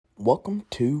Welcome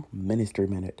to Ministry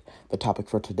Minute. The topic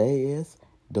for today is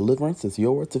deliverance is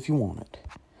yours if you want it.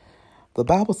 The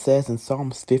Bible says in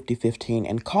Psalms 50:15,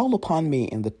 "And call upon me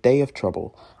in the day of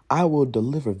trouble. I will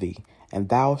deliver thee, and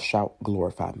thou shalt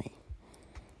glorify me."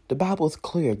 The Bible is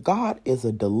clear. God is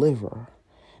a deliverer.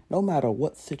 No matter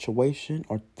what situation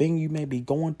or thing you may be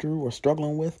going through or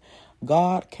struggling with,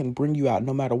 God can bring you out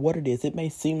no matter what it is. It may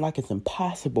seem like it's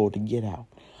impossible to get out,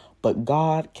 but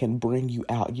God can bring you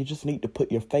out. You just need to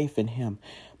put your faith in Him.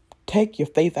 Take your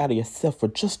faith out of yourself for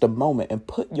just a moment and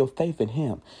put your faith in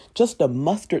Him. Just a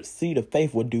mustard seed of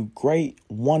faith will do great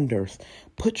wonders.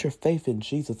 Put your faith in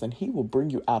Jesus and He will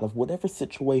bring you out of whatever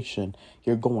situation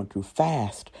you're going through.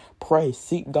 Fast, pray,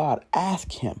 seek God,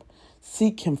 ask Him.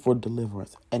 Seek Him for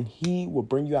deliverance and He will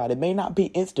bring you out. It may not be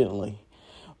instantly,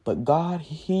 but God,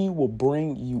 He will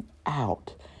bring you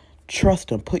out.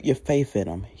 Trust Him. Put your faith in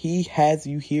Him. He has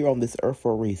you here on this earth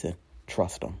for a reason.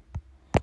 Trust Him.